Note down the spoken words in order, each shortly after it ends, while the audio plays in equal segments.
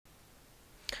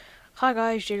Hi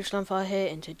guys, JDSlamfire here,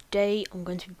 and today I'm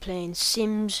going to be playing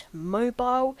Sims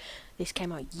Mobile. This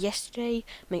came out yesterday.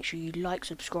 Make sure you like,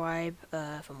 subscribe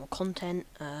for more content.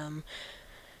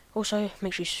 Also,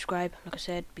 make sure you subscribe, like I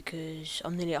said, because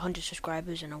I'm nearly at 100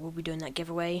 subscribers and I will be doing that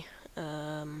giveaway.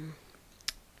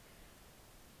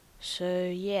 So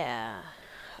yeah,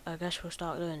 I guess we'll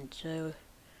start doing. So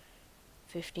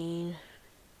 15.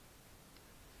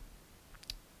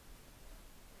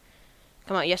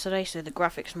 Come out yesterday, so the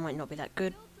graphics might not be that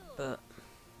good, but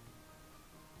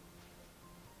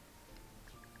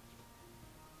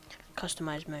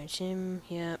customize mode sim,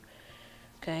 yep.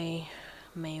 Okay,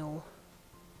 mail.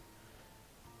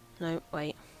 No,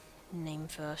 wait. Name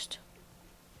first.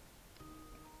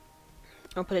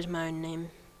 I'll put his my own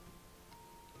name.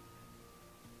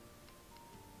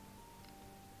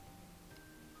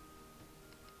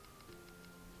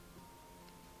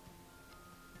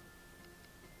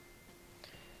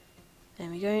 There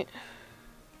we go.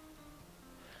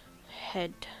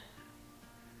 Head.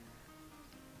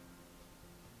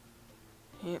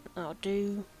 Yep, that'll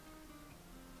do.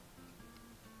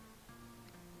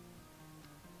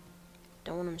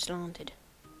 Don't want them slanted.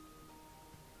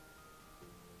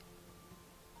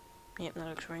 Yep, that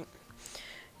looks right.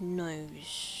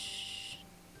 Nose.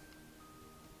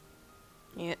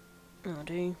 Yep, that'll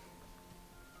do.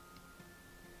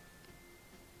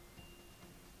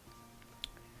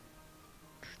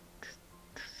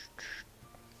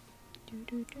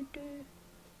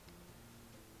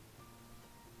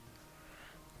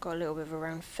 Got a little bit of a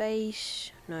round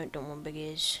face. No, don't want big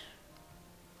ears.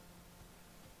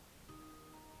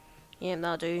 Yep,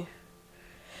 that'll do.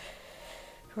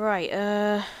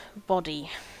 Right, body.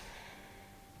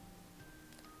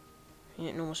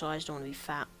 Yeah, normal size, don't want to be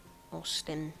fat or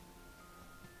slim.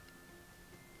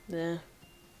 There.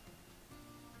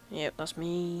 Yep, that's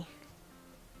me.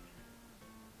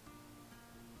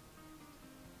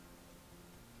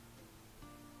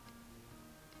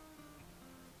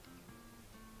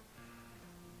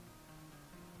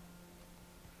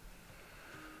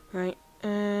 Right,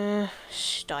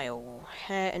 style.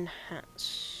 Hair and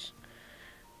hats.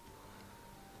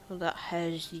 Well, that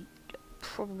hair's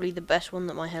probably the best one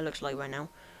that my hair looks like right now.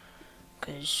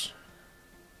 Because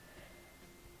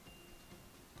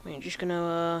I'm just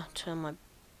gonna turn my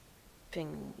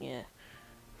thing, yeah,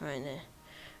 right there.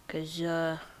 Because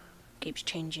keeps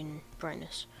changing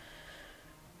brightness.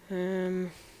 Yeah,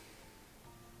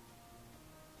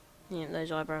 those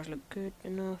eyebrows look good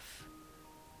enough.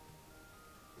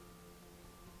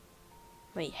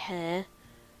 Wait, hair.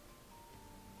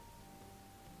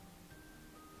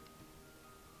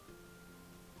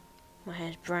 My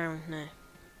hair's brown now.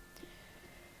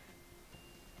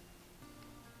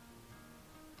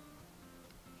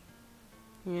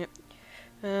 Yep.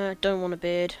 Don't want a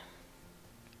beard.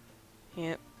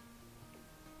 Yep.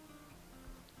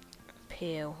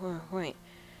 Peel. Oh, wait.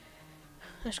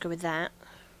 Let's go with that.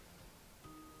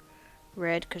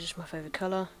 Red, because it's my favourite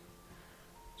colour.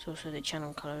 It's also the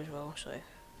channel colour as well, so,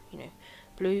 you know.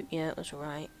 Blue, yeah, that's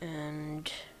alright.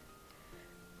 And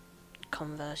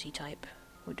Converse-y type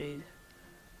will do.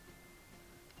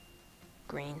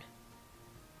 Green.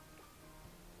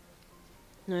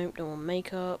 Nope, don't want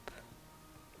makeup.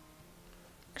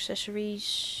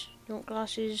 Accessories. You want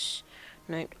glasses?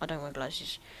 Nope, I don't wear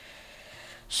glasses.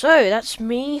 So, that's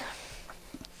me.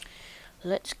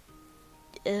 Let's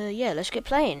get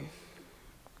playing.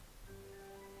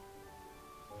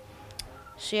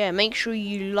 So yeah, make sure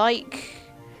you like,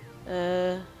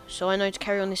 so I know to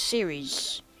carry on this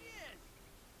series.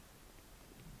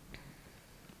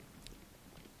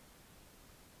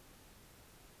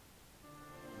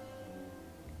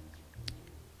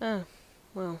 Oh,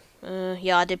 well,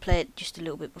 yeah, I did play it just a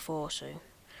little bit before, so,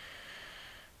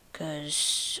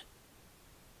 just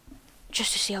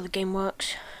to see how the game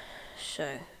works.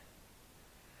 So,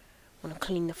 want to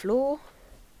clean the floor.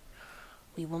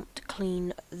 We want to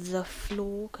clean the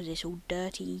floor because it's all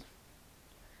dirty.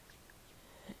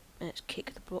 Let's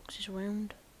kick the boxes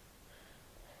around.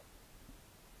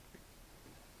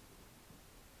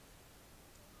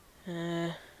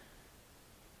 Let's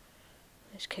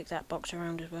kick that box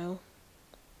around as well.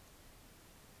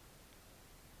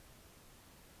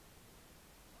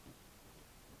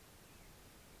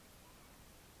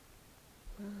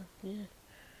 Yeah.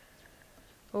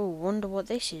 Oh, wonder what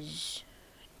this is.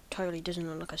 Totally doesn't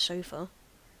look like a sofa.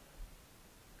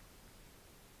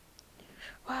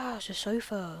 Wow, it's a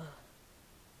sofa.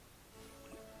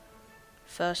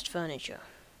 First furniture.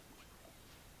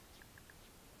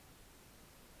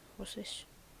 What's this?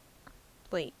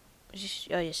 Wait, is this?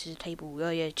 Oh yes, it's a table. Oh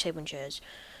yeah, table and chairs.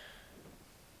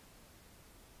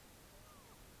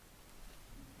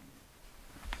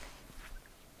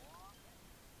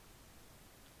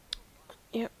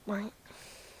 Yep, right.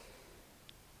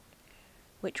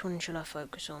 Which one shall I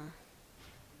focus on?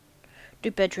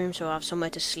 Do bedroom so I have somewhere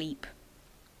to sleep.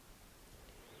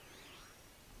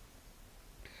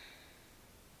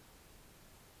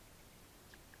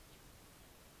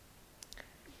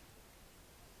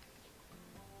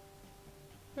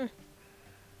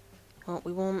 Well,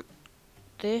 we want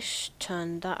this,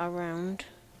 turn that around,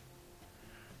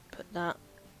 put that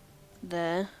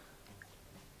there.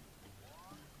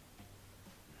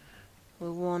 We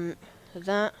want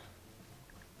that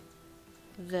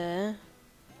there.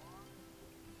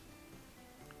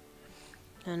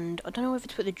 And I don't know whether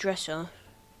to put the dresser.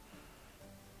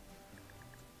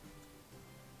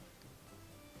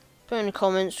 Put in the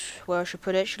comments where I should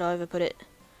put it. Should I either put it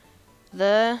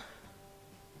there,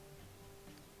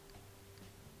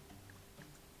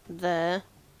 there,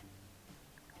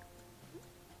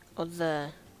 or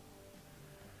there?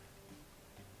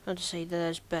 I'd say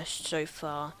there's best so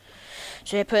far.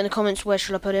 So yeah, put in the comments where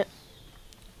should I put it.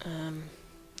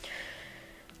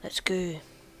 Let's go.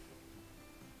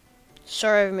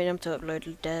 Sorry I haven't been able to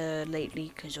upload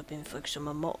lately because I've been focused on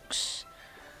my mocks.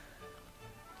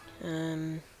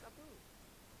 Oh,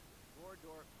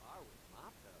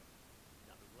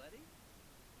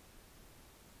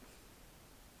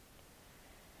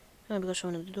 we got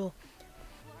someone at the door.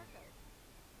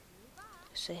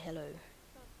 Say hello.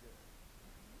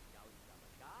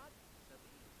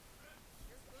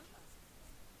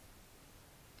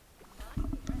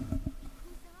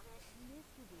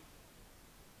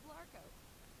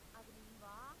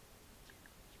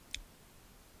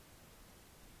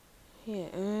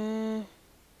 Yeah,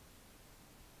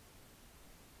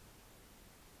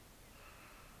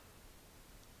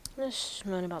 let's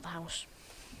learn about the house.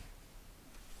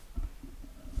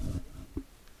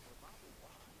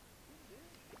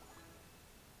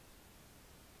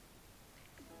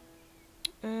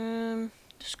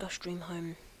 Discuss dream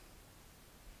home.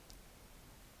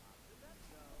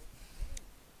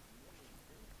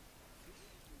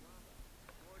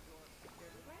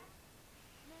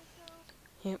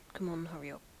 Yep, come on,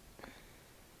 hurry up.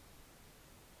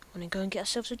 Wanna go and get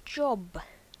ourselves a job.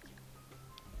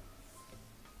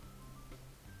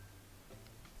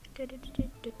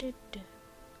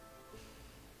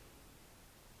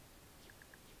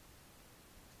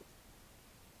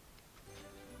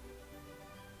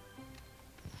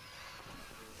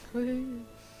 Woohoo.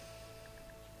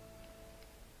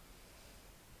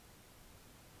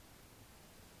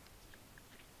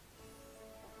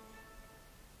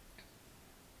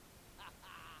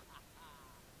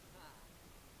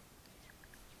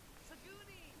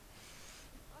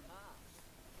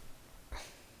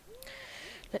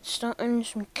 Let's start earning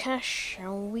some cash,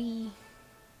 shall we?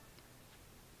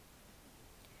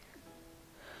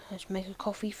 Let's make a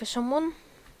coffee for someone.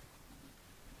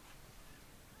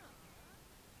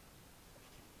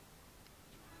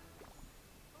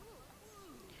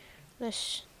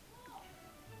 Let's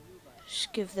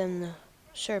just give them the...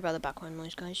 Sorry about the background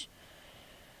noise, guys.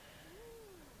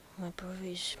 My brother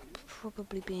is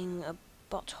probably being a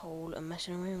butthole and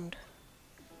messing around.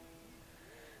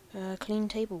 Clean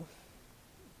table.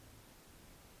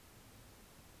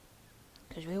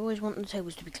 Because we always want the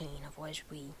tables to be clean, otherwise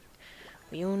we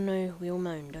all know, we all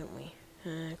moan, don't we?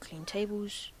 Clean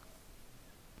tables.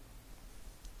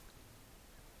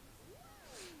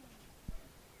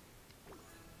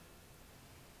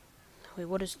 Wait,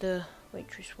 what does the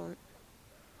waitress want?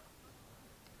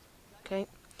 Okay,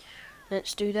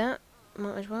 let's do that.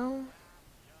 Might as well.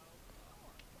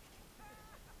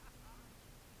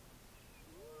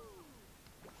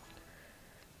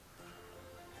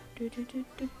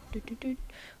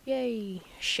 Yay!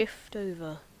 Shift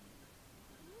over.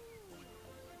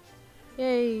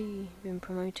 Yay! Been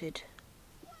promoted.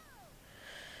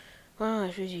 Wow,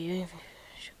 it's really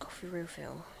coffee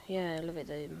refill. Yeah, I love it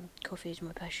though. Coffee is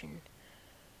my passion.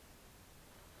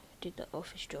 Did the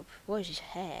office job. What is his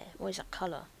hair? What is that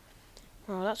colour?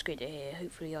 Oh, that's good to hear.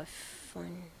 Hopefully I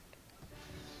find...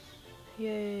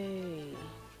 Yay!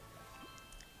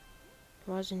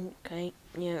 Rising... Okay,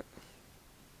 yeah.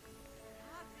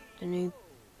 The new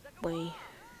way.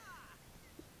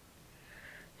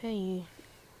 Hey.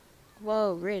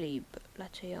 Whoa, really? But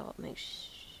latte art makes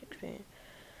experience.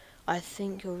 I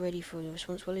think you're ready for the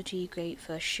responsibility. Great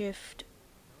first shift.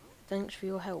 Thanks for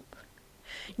your help.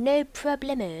 No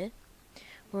problemo.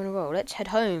 We're on a roll. Let's head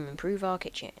home. Improve our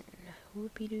kitchen.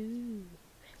 Whoopie-doo.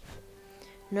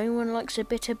 No one likes a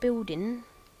bit of building.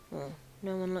 Well,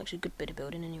 no one likes a good bit of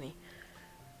building anyway.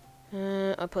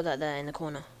 I'll put that there in the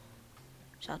corner.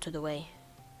 It's out of the way.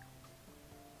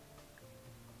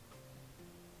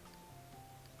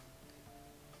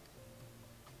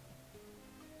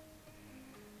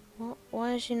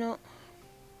 Why is he not?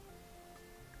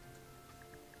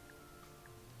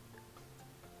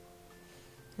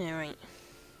 Yeah, right.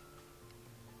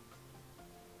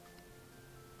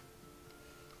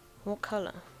 What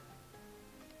colour?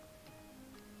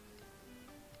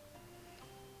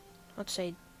 I'd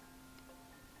say...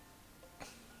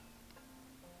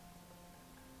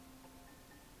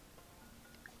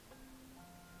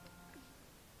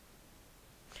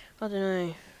 I don't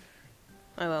know.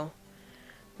 Oh well.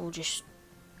 We'll just...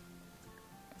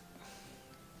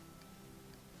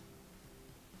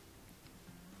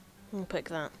 We'll pick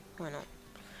that. Why not?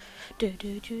 What are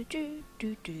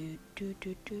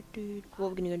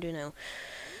we gonna go do now?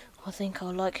 I think I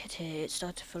like it here. It's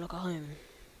starting to feel like a home.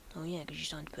 Oh yeah, because you're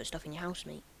starting to put stuff in your house,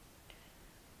 mate.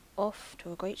 Off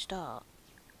to a great start.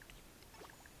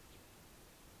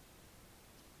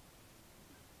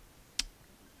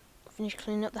 Finished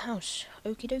cleaning up the house.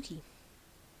 Okie dokie.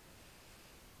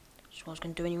 That's what I was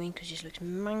going to do anyway, because this looks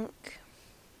mank.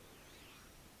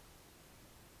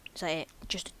 Is that it?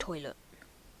 Just a toilet.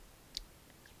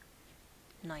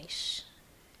 Nice.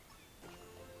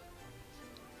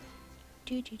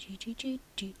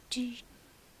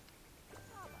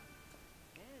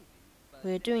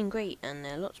 We're doing great, and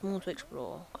there are lots more to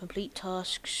explore. Complete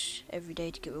tasks every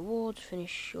day to get rewards.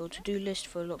 Finish your to-do list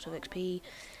for lots of XP.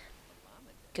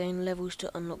 Gain levels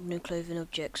to unlock new clothing,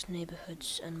 objects,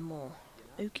 neighborhoods, and more.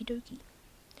 Okie dokie.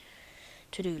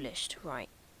 To-do list, right.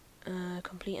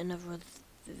 Complete another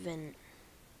event.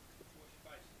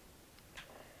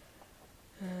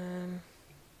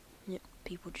 Yep,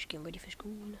 people just getting ready for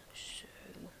school, so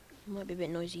it might be a bit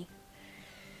noisy.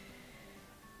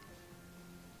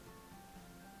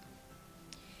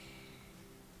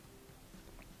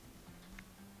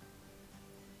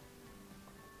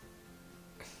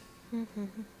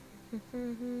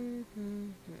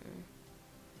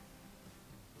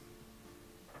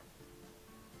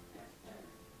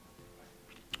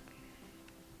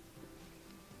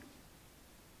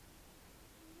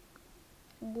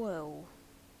 Whoa.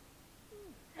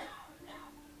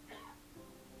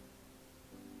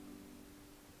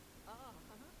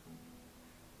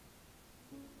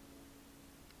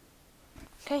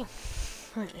 Okay,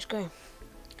 right, let's go.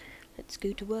 Let's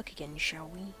go to work again, shall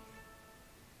we?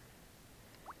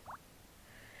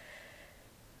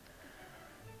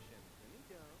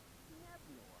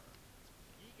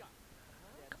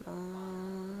 Come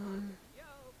on.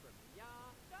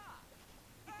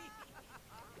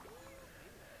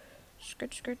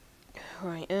 Skirt, skirt.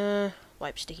 Right,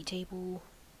 wipe sticky table.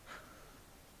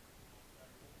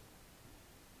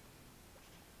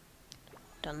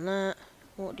 Done that.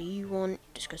 What do you want?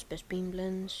 Discuss best bean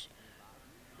blends.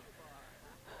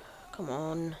 Come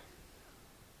on.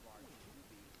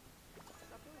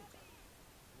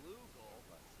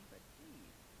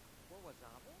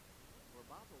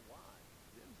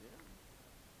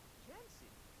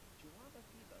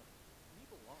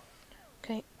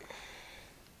 Okay.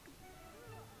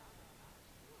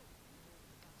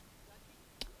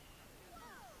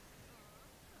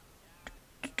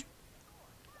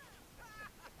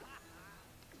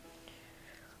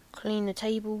 Clean the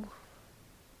table.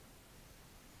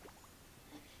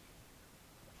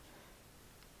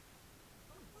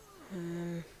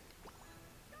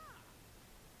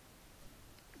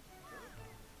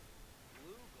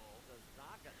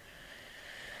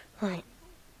 Right.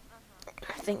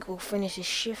 I think we'll finish this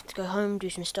shift, go home, do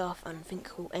some stuff, and I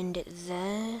think we'll end it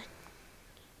there.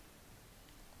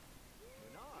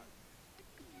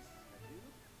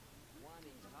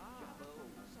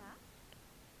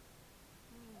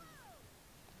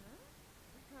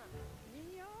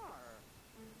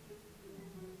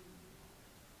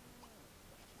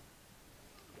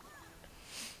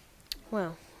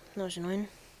 Well, that was annoying.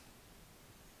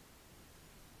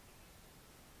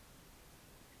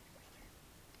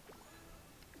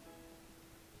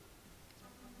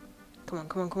 Come on,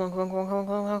 come on, come on, come on, come on, come on,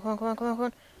 come on, come on, come on, come on, come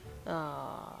on.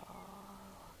 Ah,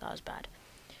 that was bad.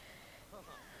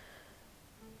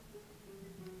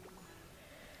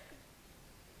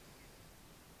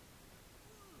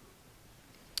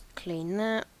 Clean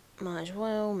that. Might as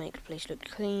well make the place look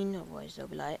clean, otherwise they'll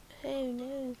be like, oh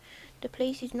no, the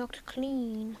place is not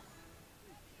clean.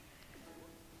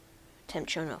 Temp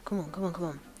showing up. Come on, come on, come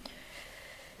on.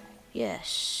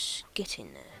 Yes, get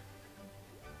in there.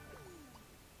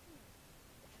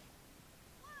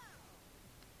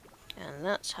 And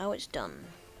that's how it's done.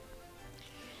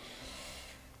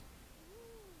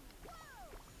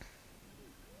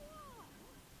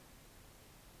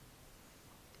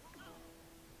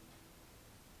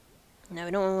 No,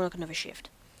 we don't want to work another shift.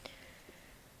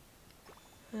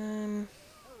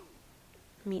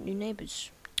 meet new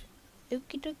neighbours.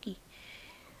 Okie dokie.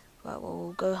 Right, well,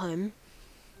 we'll go home.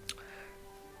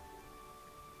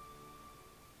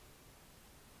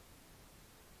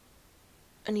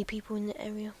 Any people in the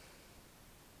area?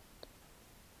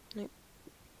 Nope.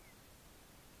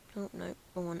 Oh, no,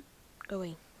 I want. Go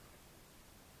away.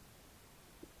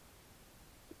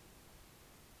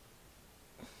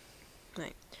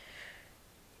 Right.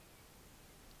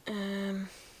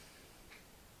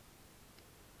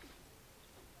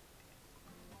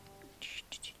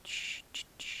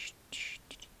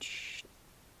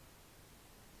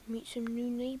 Meet some new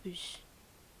neighbours.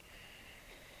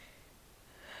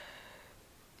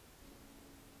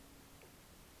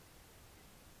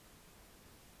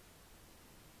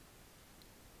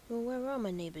 Well, where are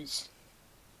my neighbours?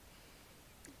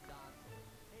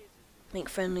 Make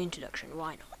friendly introduction,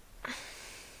 why not?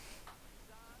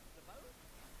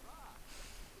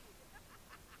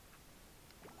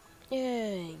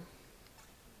 Yay.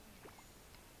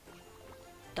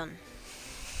 Done.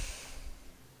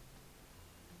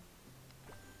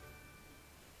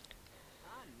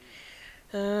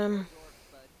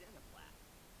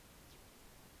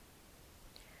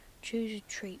 Choose a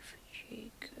trait for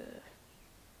Jacob.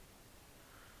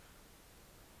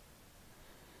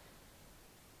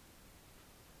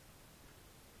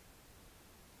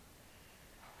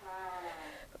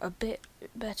 A bit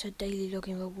better daily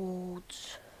login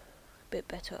rewards. A bit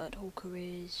better at all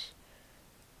careers.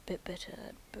 A bit better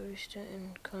at booster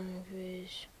and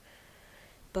careers.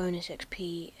 Bonus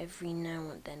XP every now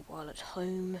and then while at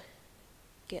home.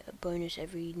 Get a bonus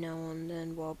every now and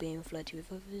then while being flirty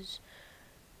with others.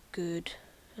 Good.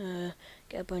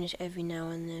 Get a bonus every now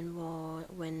and then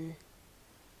when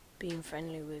being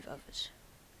friendly with others.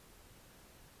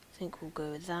 I think we'll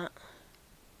go with that.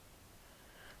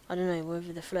 I don't know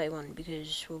whether the flirty one,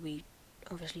 because we'll be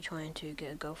obviously trying to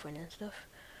get a girlfriend and stuff.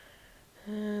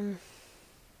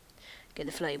 Get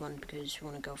the flirty one because we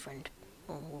want a girlfriend,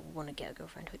 or we want to get a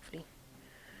girlfriend hopefully.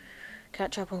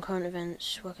 Catch up on current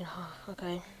events, working hard,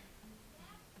 okay.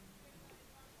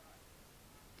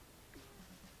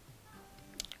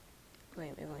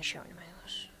 Wait, everyone's shouting in my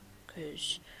house,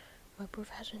 because my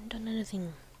brother hasn't done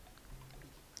anything.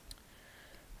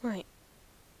 Right.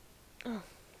 Oh.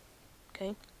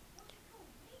 Okay.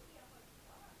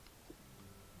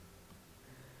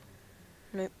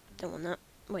 Nope, don't want that.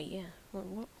 Wait, yeah.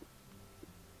 What?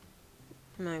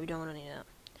 No, we don't want any of that.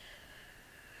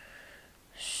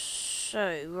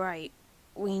 So, right.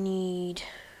 We need...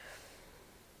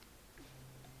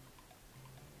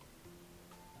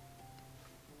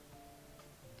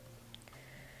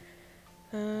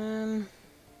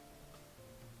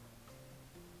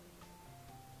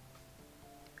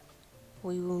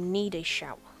 we will need a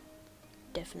shower.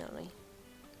 Definitely.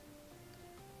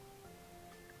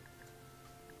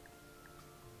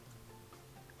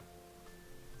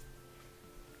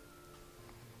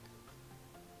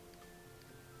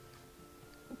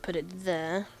 Put it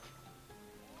there.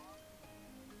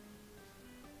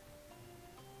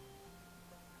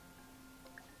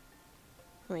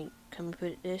 Wait, can we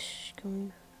put this?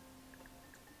 Can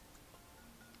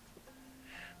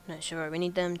we... No, sorry, we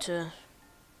need them to...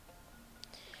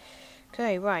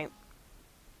 Okay, right.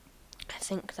 I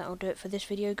think that'll do it for this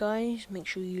video, guys. Make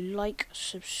sure you like,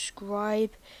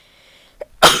 subscribe,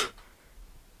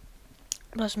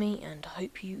 bless me, and I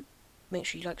hope you make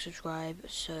sure you like, subscribe,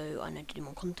 so I know to do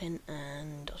more content,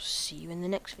 and I'll see you in the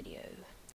next video.